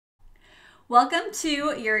Welcome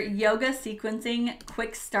to your yoga sequencing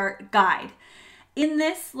quick start guide. In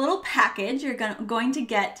this little package, you're going to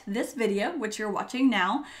get this video, which you're watching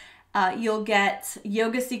now. You'll get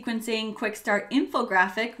yoga sequencing quick start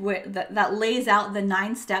infographic that lays out the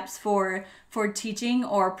 9 steps for teaching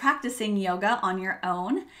or practicing yoga on your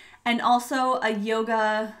own, and also a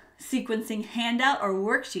yoga sequencing handout or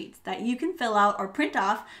worksheets that you can fill out or print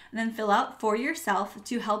off and then fill out for yourself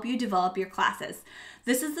to help you develop your classes.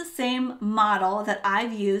 This is the same model that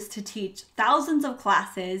I've used to teach thousands of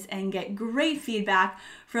classes and get great feedback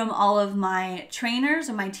from all of my trainers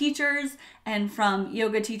and my teachers and from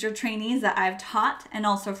yoga teacher trainees that I've taught, and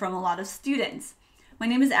also from a lot of students. My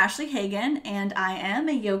name is Ashley Hagen and I am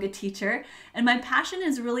a yoga teacher, and my passion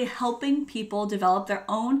is really helping people develop their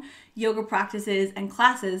own yoga practices and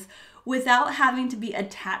classes without having to be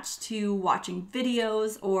attached to watching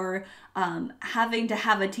videos or having to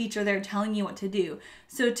have a teacher there telling you what to do.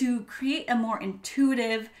 So to create a more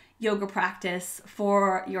intuitive yoga practice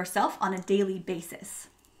for yourself on a daily basis.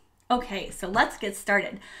 Okay, so let's get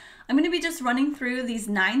started. I'm going to be just running through these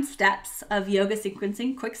 9 steps of yoga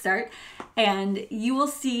sequencing quick start, and you will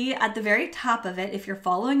see at the very top of it, if you're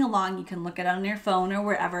following along, you can look at it on your phone or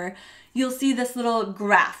wherever, you'll see this little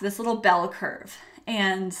graph, this little bell curve.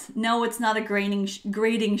 And no, it's not a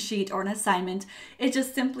grading sheet or an assignment. It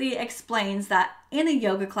just simply explains that in a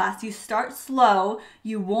yoga class, you start slow,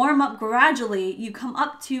 you warm up gradually, you come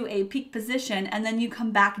up to a peak position, and then you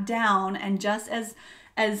come back down, and just as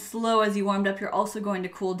slow as you warmed up, you're also going to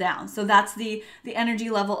cool down. So that's the energy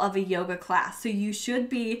level of a yoga class. So you should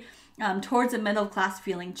be towards the middle of class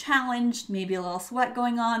feeling challenged, maybe a little sweat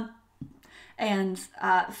going on, and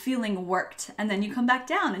feeling worked. And then you come back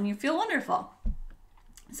down and you feel wonderful.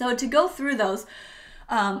 So to go through those,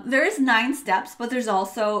 there is 9 steps, but it's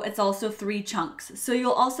also 3 chunks. So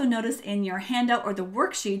you'll also notice in your handout or the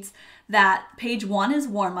worksheets that page 1 is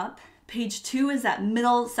warm up, page 2 is that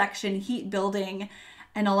middle section, heat building,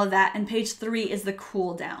 and all of that, and page 3 is the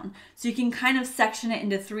cool down. So you can kind of section it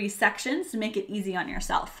into 3 sections to make it easy on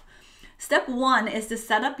yourself. Step 1 is to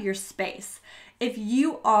set up your space. If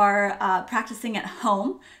you are practicing at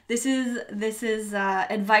home, this is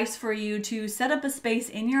advice for you to set up a space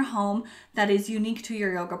in your home that is unique to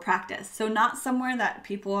your yoga practice. So not somewhere that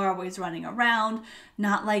people are always running around,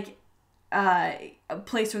 not like a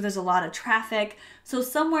place where there's a lot of traffic. So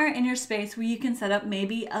somewhere in your space where you can set up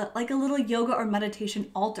maybe like a little yoga or meditation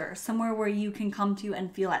altar, somewhere where you can come to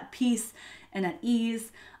and feel at peace and at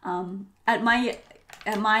ease.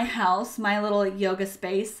 At my house, my little yoga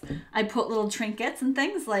space, I put little trinkets and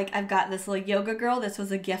things. Like I've got this little yoga girl. This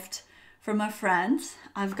was a gift from a friend.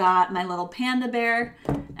 I've got my little panda bear,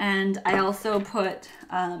 and I also put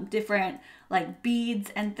different like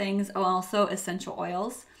beads and things. Oh, also essential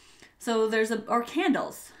oils. So or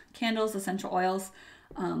candles, essential oils.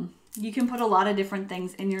 You can put a lot of different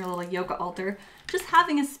things in your little yoga altar. Just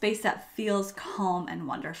having a space that feels calm and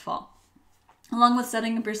wonderful. Along with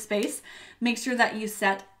setting up your space, make sure that you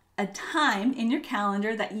set a time in your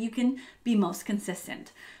calendar that you can be most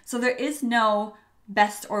consistent. So there is no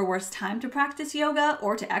best or worst time to practice yoga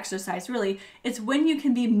or to exercise, really. It's when you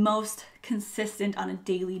can be most consistent on a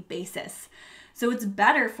daily basis. So it's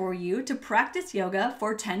better for you to practice yoga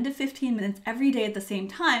for 10 to 15 minutes every day at the same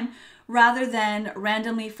time, rather than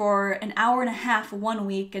randomly for an hour and a half one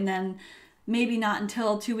week and then maybe not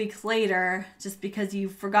until 2 weeks later just because you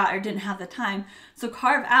forgot or didn't have the time. So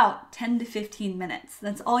carve out 10 to 15 minutes.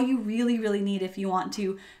 That's all you really, really need if you want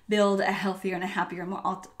to build a healthier and a happier, more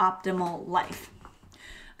optimal life.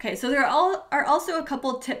 Okay, so there are also a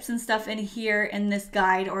couple tips and stuff in here in this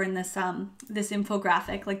guide or in this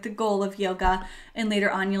infographic, like the goal of yoga, and later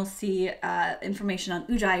on you'll see information on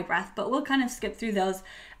Ujjayi breath, but we'll kind of skip through those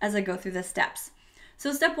as I go through the steps.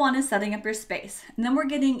 So step 1 is setting up your space, and then we're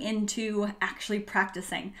getting into actually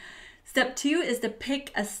practicing. Step 2 is to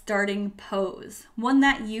pick a starting pose, one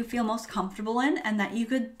that you feel most comfortable in and that you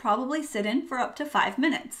could probably sit in for up to 5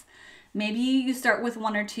 minutes. Maybe you start with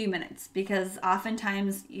 1 or 2 minutes, because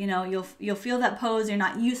oftentimes, you'll feel that pose. You're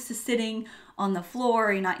not used to sitting on the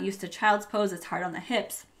floor. You're not used to child's pose. It's hard on the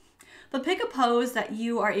hips. But pick a pose that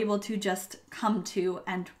you are able to just come to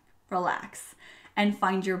and relax and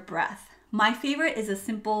find your breath. My favorite is a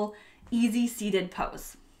simple, easy seated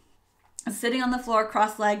pose. Sitting on the floor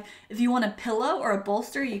cross-legged. If you want a pillow or a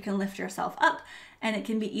bolster, you can lift yourself up, and it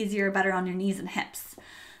can be easier or better on your knees and hips.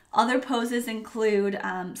 Other poses include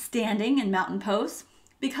standing and mountain pose.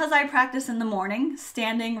 Because I practice in the morning,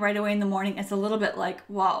 standing right away in the morning, it's a little bit like,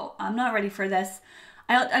 whoa, I'm not ready for this.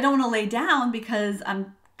 I don't want to lay down because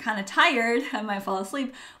I'm kind of tired. I might fall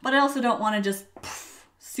asleep, but I also don't want to just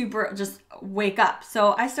super just wake up.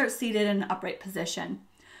 So I start seated in an upright position.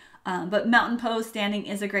 But mountain pose, standing,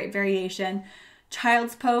 is a great variation.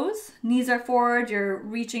 Child's pose, knees are forward, you're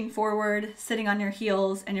reaching forward, sitting on your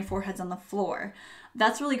heels, and your forehead's on the floor.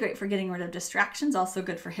 That's really great for getting rid of distractions, also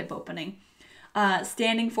good for hip opening.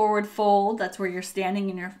 Standing forward fold, that's where you're standing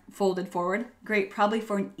and you're folded forward. Great probably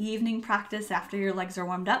for an evening practice after your legs are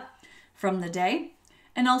warmed up from the day.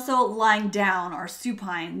 And also lying down or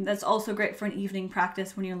supine, that's also great for an evening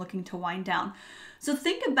practice when you're looking to wind down. So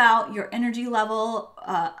think about your energy level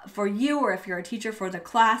for you, or if you're a teacher for the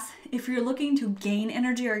class. If you're looking to gain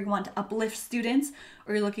energy, or you want to uplift students,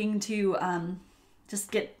 or you're looking to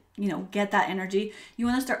just get that energy, you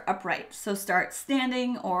want to start upright. So start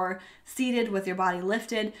standing or seated with your body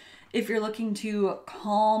lifted. If you're looking to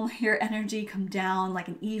calm your energy, come down like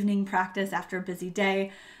an evening practice after a busy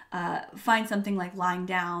day, find something like lying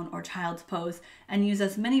down or child's pose and use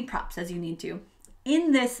as many props as you need to.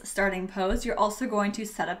 In this starting pose, you're also going to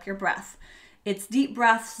set up your breath. It's deep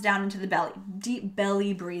breaths down into the belly, deep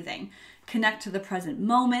belly breathing. Connect to the present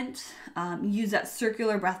moment. Use that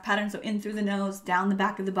circular breath pattern. So in through the nose, down the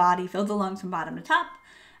back of the body, fill the lungs from bottom to top,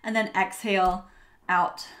 and then exhale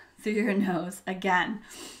out through your nose again.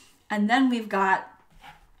 And then we've got,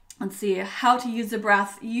 let's see, how to use the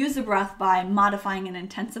breath. Use the breath by modifying and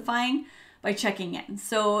intensifying by checking in.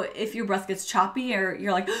 So if your breath gets choppy or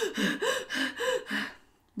you're like,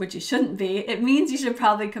 which you shouldn't be, it means you should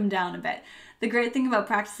probably come down a bit. The great thing about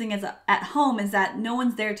practicing at home is that no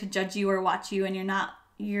one's there to judge you or watch you, and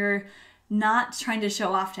you're not trying to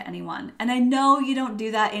show off to anyone. And I know you don't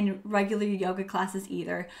do that in regular yoga classes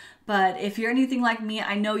either, but if you're anything like me,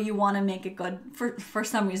 I know you want to make it good for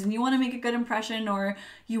some reason. You want to make a good impression, or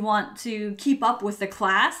you want to keep up with the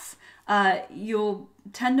class. You'll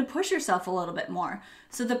tend to push yourself a little bit more.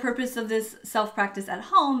 So the purpose of this self-practice at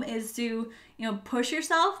home is to, push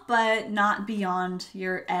yourself, but not beyond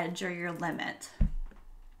your edge or your limit.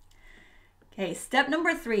 Okay, step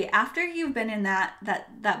number 3, after you've been in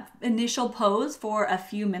that initial pose for a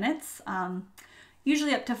few minutes,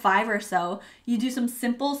 usually up to 5 or so, you do some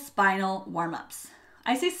simple spinal warm-ups.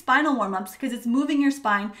 I say spinal warm-ups because it's moving your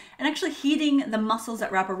spine and actually heating the muscles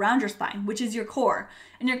that wrap around your spine, which is your core.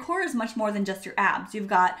 And your core is much more than just your abs. You've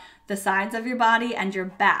got the sides of your body and your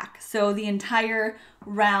back. So the entire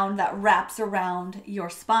round that wraps around your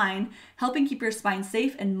spine, helping keep your spine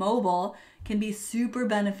safe and mobile, can be super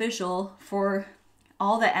beneficial for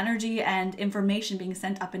all the energy and information being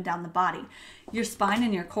sent up and down the body. Your spine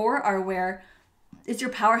and your core are where it's your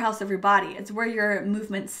powerhouse of your body. It's where your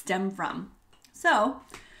movements stem from. So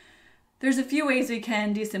there's a few ways we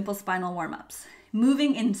can do simple spinal warm-ups.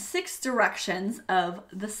 Moving in 6 directions of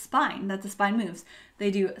the spine that the spine moves. They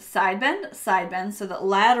do side bend, so that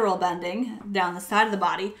lateral bending down the side of the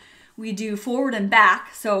body. We do forward and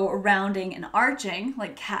back, so rounding and arching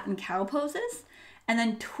like cat and cow poses. And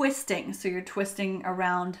then twisting, so you're twisting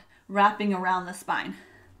around, wrapping around the spine.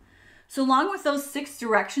 So along with those 6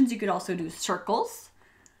 directions, you could also do circles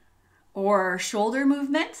or shoulder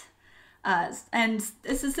movement. And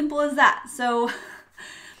it's as simple as that. So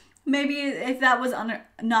maybe if that was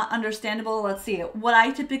not understandable, let's see. What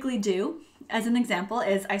I typically do as an example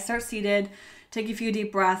is I start seated, take a few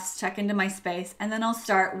deep breaths, check into my space, and then I'll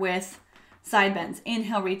start with side bends.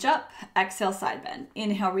 Inhale, reach up, exhale, side bend.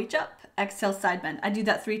 Inhale, reach up, exhale, side bend. I do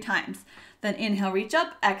that 3 times. Then inhale, reach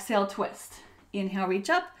up, exhale, twist. Inhale,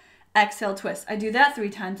 reach up, exhale, twist. I do that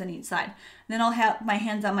 3 times on each side. Then I'll have my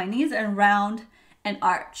hands on my knees and round and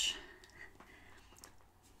arch.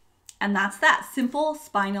 And that's that, simple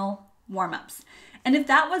spinal warm-ups. And if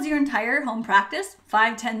that was your entire home practice,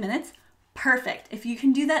 5-10 minutes, perfect. If you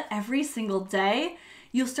can do that every single day,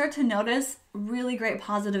 you'll start to notice really great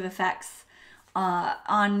positive effects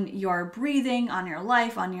on your breathing, on your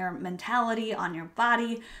life, on your mentality, on your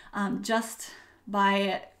body, just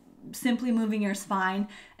by simply moving your spine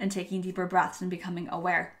and taking deeper breaths and becoming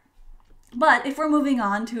aware. But if we're moving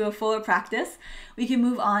on to a fuller practice, we can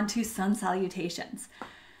move on to sun salutations.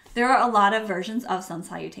 There are a lot of versions of sun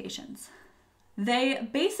salutations. They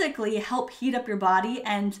basically help heat up your body,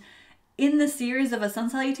 and in the series of a sun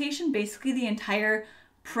salutation, basically the entire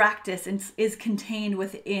practice is contained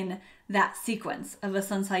within that sequence of a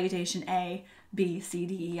sun salutation A, B, C,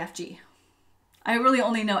 D, E, F, G. I really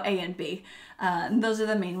only know A and B. Those are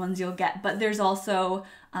the main ones you'll get, but there's also,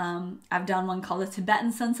 I've done one called a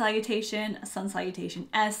Tibetan sun salutation, a sun salutation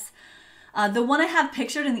S. The one I have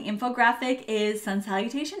pictured in the infographic is sun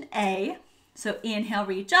salutation A. So inhale,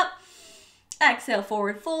 reach up, exhale,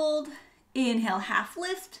 forward fold, inhale, half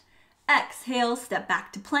lift, exhale, step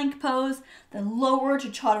back to plank pose, then lower to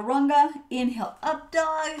chaturanga, inhale, up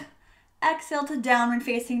dog, exhale to downward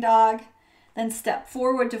facing dog, then step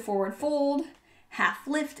forward to forward fold, half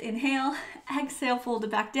lift, inhale, exhale, fold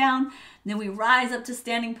it back down, and then we rise up to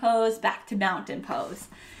standing pose, back to mountain pose.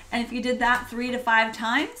 And if you did that 3 to 5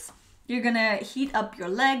 times, you're gonna heat up your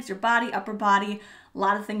legs, your body, upper body. A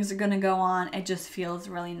lot of things are gonna go on. It just feels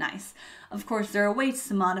really nice. Of course, there are weights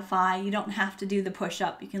to modify. You don't have to do the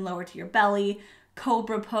push-up. You can lower to your belly,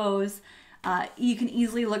 cobra pose. You can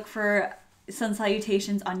easily look for sun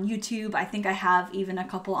salutations on YouTube. I think I have even a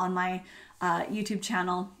couple on my YouTube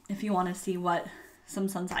channel if you wanna see what some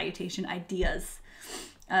sun salutation ideas.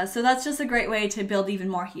 So that's just a great way to build even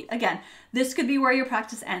more heat. Again, this could be where your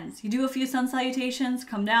practice ends. You do a few sun salutations,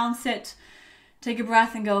 come down, sit, take a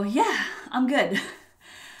breath and go, yeah, I'm good.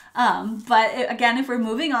 Again, if we're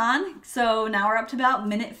moving on, so now we're up to about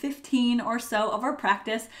minute 15 or so of our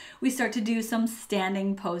practice, we start to do some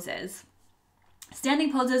standing poses.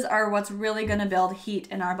 Standing poses are what's really gonna build heat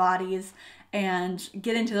in our bodies and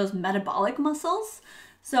get into those metabolic muscles.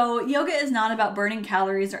 So yoga is not about burning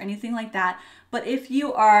calories or anything like that, but if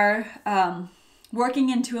you are working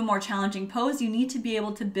into a more challenging pose, you need to be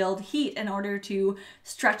able to build heat in order to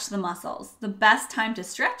stretch the muscles. The best time to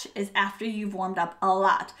stretch is after you've warmed up a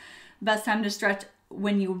lot. Best time to stretch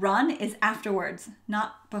when you run is afterwards,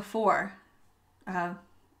 not before,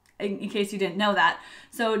 in case you didn't know that.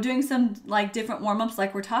 So doing some like different warm-ups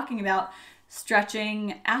like we're talking about,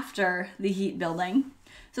 stretching after the heat building.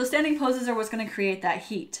 So standing poses are what's going to create that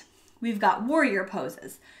heat. We've got warrior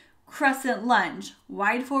poses, crescent lunge,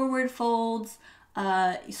 wide forward folds,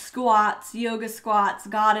 squats, yoga squats,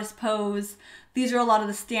 goddess pose. These are a lot of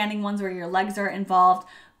the standing ones where your legs are involved,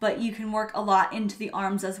 but you can work a lot into the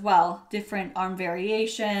arms as well. Different arm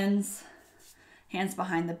variations, hands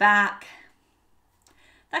behind the back,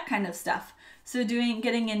 that kind of stuff. So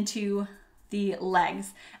getting into the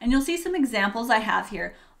legs. And you'll see some examples I have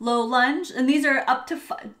here. Low lunge, and these are up to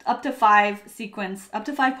 5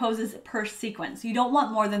 poses per sequence. You don't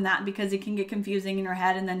want more than that because it can get confusing in your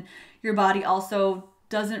head, and then your body also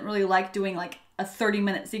doesn't really like doing like a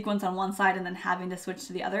 30-minute sequence on one side and then having to switch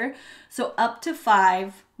to the other. So up to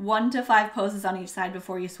 5, 1 to 5 poses on each side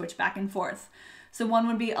before you switch back and forth. So one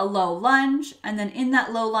would be a low lunge, and then in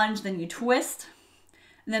that low lunge, then you twist.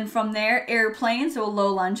 And then from there, airplane, so a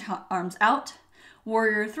low lunge, arms out.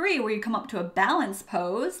 Warrior 3, where you come up to a balance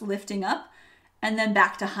pose, lifting up, and then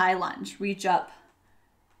back to high lunge. Reach up,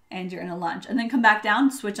 and you're in a lunge. And then come back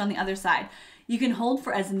down, switch on the other side. You can hold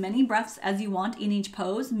for as many breaths as you want in each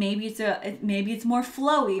pose. Maybe it's more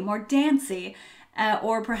flowy, more dancey,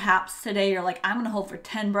 or perhaps today you're like, I'm gonna hold for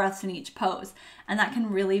 10 breaths in each pose. And that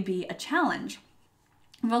can really be a challenge.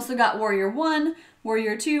 We've also got warrior 1,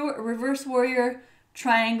 warrior 2, reverse warrior,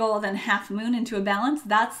 triangle, then half moon into a balance.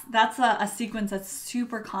 That's a sequence that's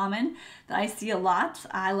super common that I see a lot.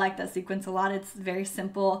 I like that sequence a lot. It's very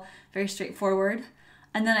simple, very straightforward.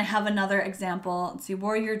 And then I have another example. Let's see,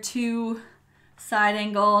 warrior 2, side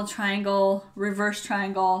angle, triangle, reverse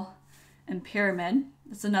triangle, and pyramid.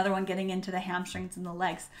 That's another one getting into the hamstrings and the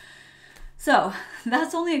legs. So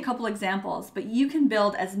that's only a couple examples, but you can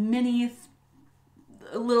build as many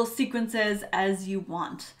little sequences as you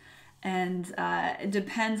want. And it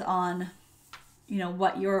depends on, you know,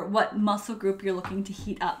 what muscle group you're looking to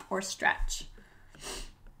heat up or stretch.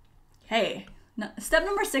 Okay, step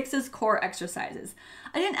number 6 is core exercises.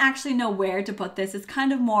 I didn't actually know where to put this. It's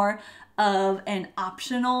kind of more of an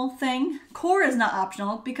optional thing. Core is not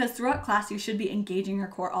optional because throughout class you should be engaging your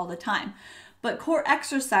core all the time. But core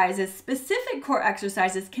exercises, specific core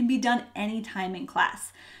exercises, can be done anytime in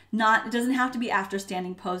class. It doesn't have to be after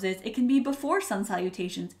standing poses. It can be before sun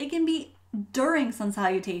salutations. It can be during sun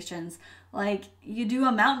salutations, like you do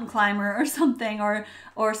a mountain climber or something,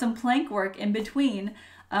 or some plank work in between.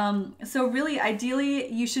 So really,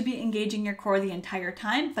 ideally, you should be engaging your core the entire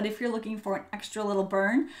time. But if you're looking for an extra little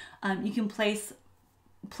burn, you can place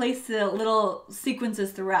the little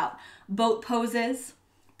sequences throughout. Boat poses,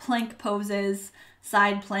 plank poses,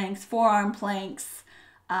 side planks, forearm planks.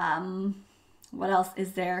 What else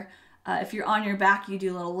is there? If you're on your back, you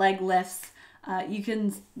do little leg lifts.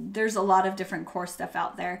 There's a lot of different core stuff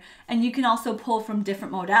out there. And you can also pull from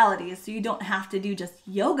different modalities. So you don't have to do just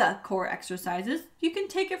yoga core exercises. You can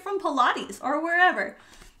take it from Pilates or wherever.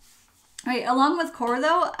 All right, along with core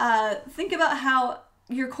though, think about how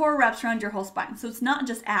your core wraps around your whole spine. So it's not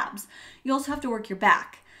just abs. You also have to work your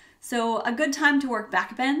back. So a good time to work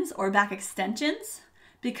back bends or back extensions,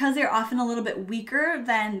 because they're often a little bit weaker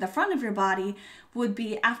than the front of your body, would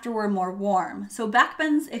be after we're more warm. So back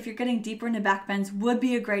bends, if you're getting deeper into back bends, would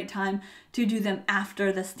be a great time to do them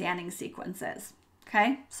after the standing sequences.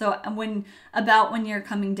 Okay, so when you're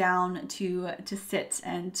coming down to sit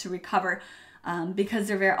and to recover, because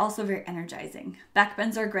they're also very energizing. Back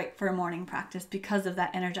bends are great for a morning practice because of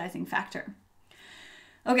that energizing factor.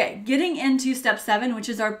 Okay, getting into step 7, which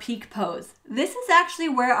is our peak pose. This is actually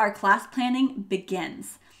where our class planning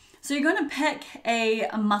begins. So you're going to pick a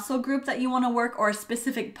muscle group that you want to work, or a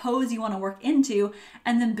specific pose you want to work into,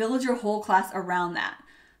 and then build your whole class around that.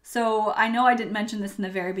 So I know I didn't mention this in the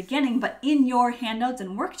very beginning, but in your handouts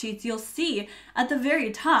and worksheets, you'll see at the very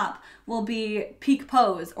top will be peak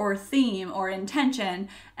pose or theme or intention.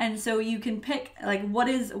 And so you can pick like, what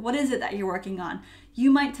is it that you're working on? You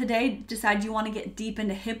might today decide you want to get deep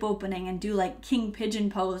into hip opening and do like king pigeon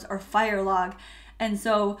pose or fire log. And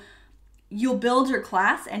so you'll build your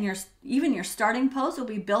class, and even your starting pose will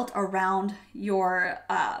be built around your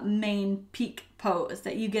main peak pose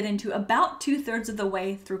that you get into about 2/3 of the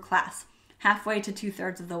way through class, halfway to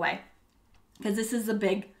 2/3 of the way, because this is a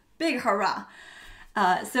big hurrah.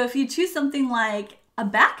 So if you choose something like a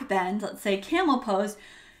back bend, let's say camel pose,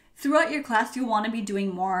 throughout your class you'll want to be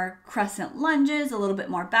doing more crescent lunges, a little bit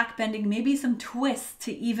more back bending, maybe some twists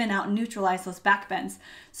to even out and neutralize those back bends.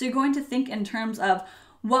 So you're going to think in terms of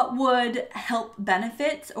what would help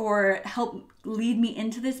benefit or help lead me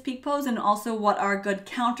into this peak pose, and also what are good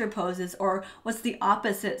counter poses, or what's the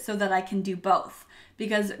opposite, so that I can do both.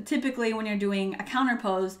 Because typically when you're doing a counter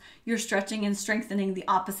pose, you're stretching and strengthening the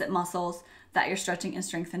opposite muscles that you're stretching and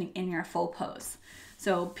strengthening in your full pose.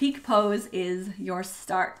 So peak pose is your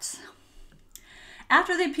start.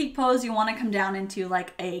 After the peak pose, you want to come down into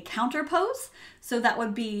like a counter pose. So that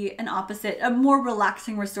would be an opposite, a more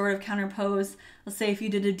relaxing restorative counter pose. Let's say if you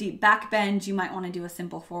did a deep back bend, you might want to do a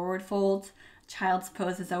simple forward fold. Child's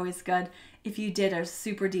pose is always good. If you did a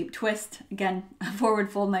super deep twist, again, a forward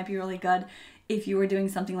fold might be really good. If you were doing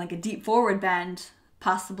something like a deep forward bend,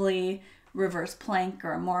 possibly reverse plank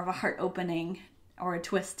or more of a heart opening or a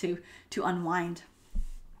twist to unwind.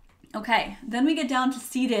 Okay, then we get down to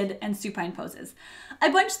seated and supine poses. I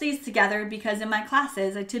bunched these together because in my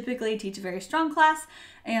classes, I typically teach a very strong class,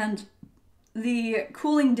 and the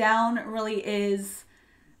cooling down really is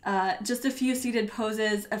just a few seated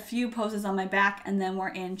poses, a few poses on my back, and then we're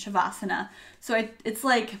in Shavasana. So it's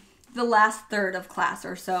like the last third of class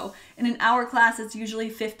or so. In an hour class, it's usually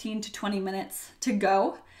 15 to 20 minutes to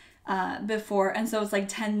go before, and so it's like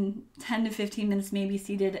 10 to 15 minutes maybe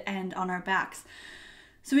seated and on our backs.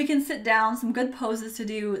 So we can sit down. Some good poses to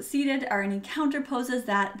do seated are any counter poses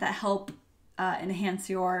that help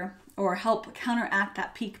enhance your, or help counteract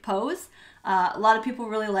that peak pose. A lot of people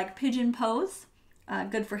really like pigeon pose,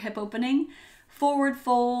 good for hip opening. Forward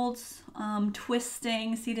folds,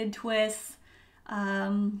 twisting, seated twists.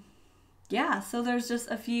 Yeah, so there's just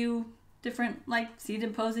a few different like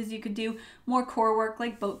seated poses you could do. More core work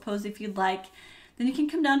like boat pose if you'd like. Then you can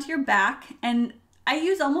come down to your back, and I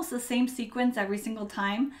use almost the same sequence every single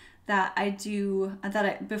time that I do,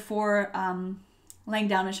 before laying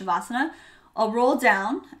down in Shavasana. I'll roll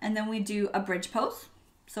down, and then we do a bridge pose,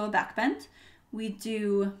 so a back bend. We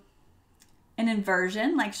do an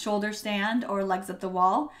inversion, like shoulder stand or legs up the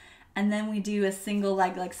wall, and then we do a single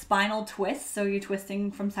leg, like spinal twist, so you're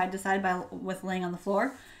twisting from side to side with laying on the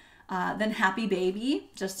floor. Then happy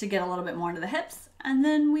baby, just to get a little bit more into the hips, and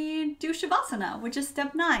then we do Shavasana, which is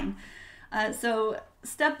step 9. So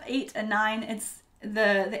step 8 and 9, it's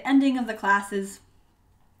the ending of the class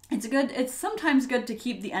it's sometimes good to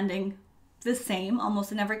keep the ending the same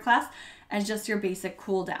almost in every class as just your basic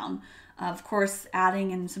cool down. Of course,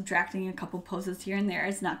 adding and subtracting a couple poses here and there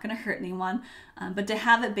is not going to hurt anyone, but to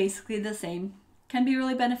have it basically the same can be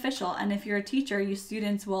really beneficial. And if you're a teacher, your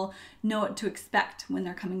students will know what to expect when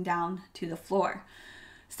they're coming down to the floor.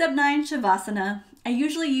 Step 9, Shavasana. I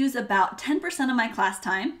usually use about 10% of my class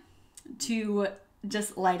time to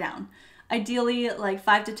just lie down. Ideally like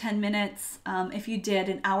 5 to 10 minutes. If you did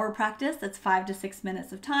an hour practice, that's 5 to 6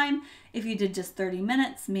 minutes of time. If you did just 30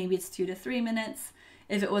 minutes, maybe it's 2 to 3 minutes.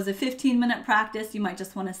 If it was a 15-minute practice, you might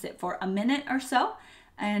just want to sit for a minute or so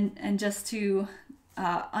and just to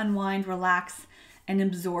unwind, relax, and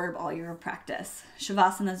absorb all your practice.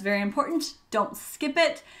 Shavasana is very important. Don't skip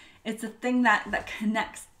it. It's a thing that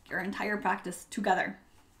connects your entire practice together.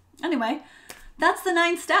 Anyway, that's the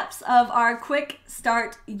 9 steps of our quick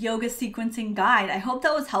start yoga sequencing guide. I hope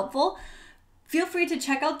that was helpful. Feel free to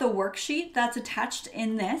check out the worksheet that's attached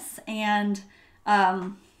in this and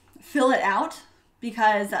fill it out,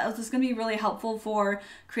 because this is going to be really helpful for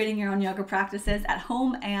creating your own yoga practices at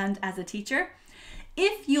home and as a teacher.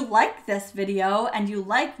 If you like this video and you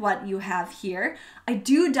like what you have here, I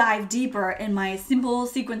do dive deeper in my simple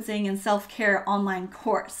sequencing and self-care online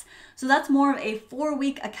course. So that's more of a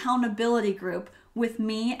 4-week accountability group with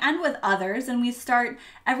me and with others, and we start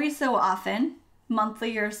every so often,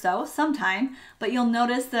 monthly or so, sometime, but you'll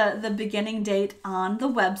notice the beginning date on the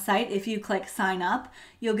website. If you click sign up,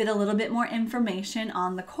 you'll get a little bit more information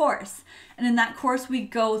on the course. And in that course, we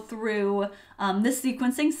go through this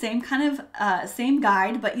sequencing, same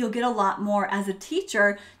guide, but you'll get a lot more as a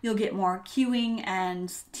teacher. You'll get more cueing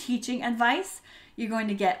and teaching advice. You're going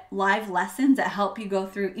to get live lessons that help you go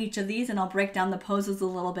through each of these, and I'll break down the poses a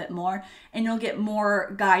little bit more, and you'll get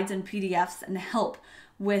more guides and PDFs and help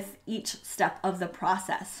with each step of the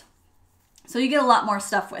process. So you get a lot more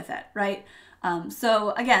stuff with it, right?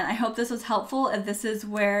 So again, I hope this was helpful. If this is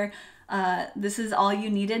where this is all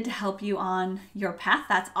you needed to help you on your path,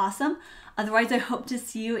 that's awesome. Otherwise, I hope to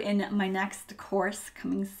see you in my next course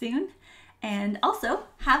coming soon. And also,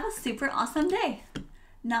 have a super awesome day.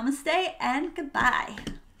 Namaste and goodbye.